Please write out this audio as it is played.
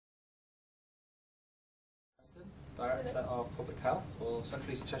Director of Public Health for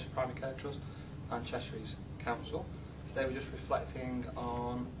Central East Cheshire Primary Care Trust and Cheshire East Council. Today we're just reflecting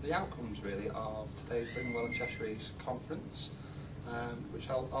on the outcomes really of today's Living Well in Cheshire East conference, which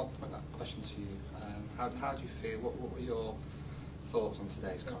I'll put that question to you. How do you feel? What were your thoughts on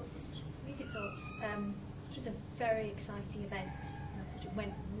today's conference? Immediate thoughts. It was a very exciting event. I thought it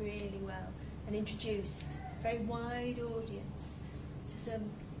went really well and introduced a very wide audience to some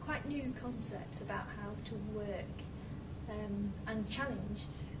quite new concepts about how to work, and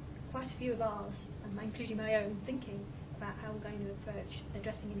challenged quite a few of ours, and including my own, thinking about how we're going to approach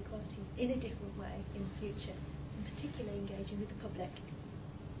addressing inequalities in a different way in the future, and particularly engaging with the public.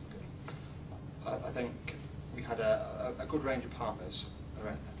 I think we had a good range of partners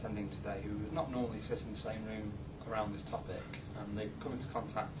attending today who would not normally sit in the same room around this topic, and they've come into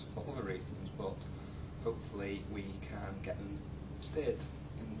contact for other reasons, but hopefully we can get them steered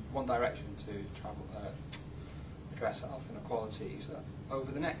in one direction to travel, address health inequalities.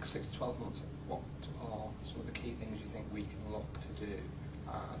 Over the next 6 to 12 months, what are some of the key things you think we can look to do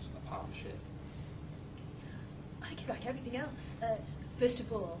as a partnership? I think it's like everything else. First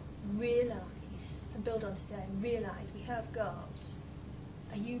of all, realise and build on today, and realise we have got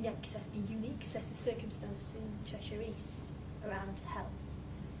a unique set of circumstances in Cheshire East around health,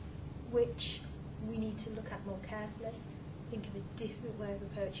 which we need to look at more carefully, think of a different way of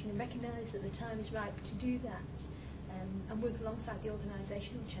approaching, and recognise that the time is ripe to do that, and work alongside the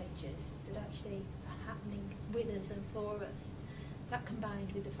organisational changes that actually are happening with us and for us. That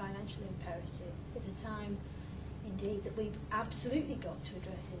combined with the financial imperative is a time indeed that we've absolutely got to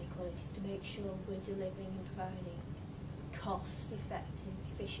address inequalities to make sure we're delivering and providing cost-effective,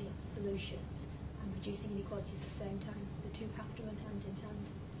 efficient solutions and reducing inequalities at the same time. The two have to run hand in hand.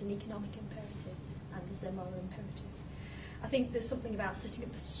 There's an economic imperative and there's a moral imperative. I think there's something about setting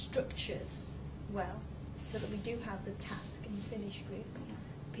up the structures well, so that we do have the task and finish group,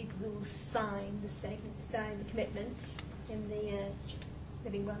 people who will sign the statement, sign the commitment in the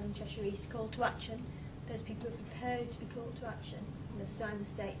Living Well in Cheshire East call to action. Those people who are prepared to be called to action and sign the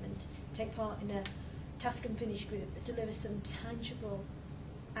statement, take part in a task and finish group that delivers some tangible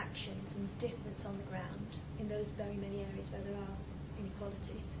actions and difference on the ground in those very many areas where there are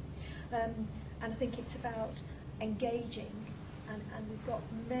inequalities. And I think it's about engaging, and we've got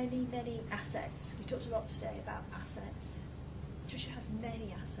many assets. We talked a lot today about assets. Cheshire has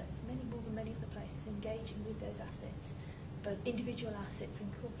many assets, many more than many other places, engaging with those assets, both individual assets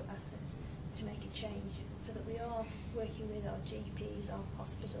and corporate assets, to make a change, so that we are working with our GPs, our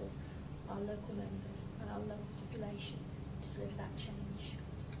hospitals, our local members and our local population to deliver that change.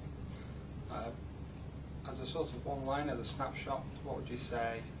 As a sort of one line, as a snapshot, what would you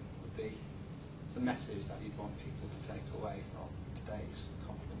say would be the message that you'd want people to take away from today's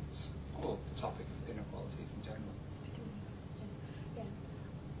conference, or the topic of inequalities in general? Yeah,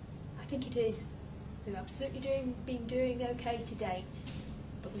 I think it is, we've absolutely been doing okay to date,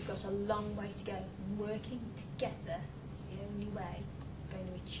 but we've got a long way to go. Working together is the only way we're going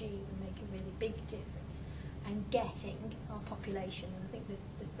to achieve and make a really big difference, and getting our population, and I think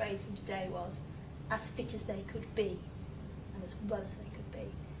the phrase from today was, as fit as they could be and as well as they could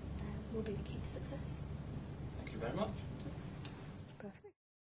be, will be the key to success. Thank you very much.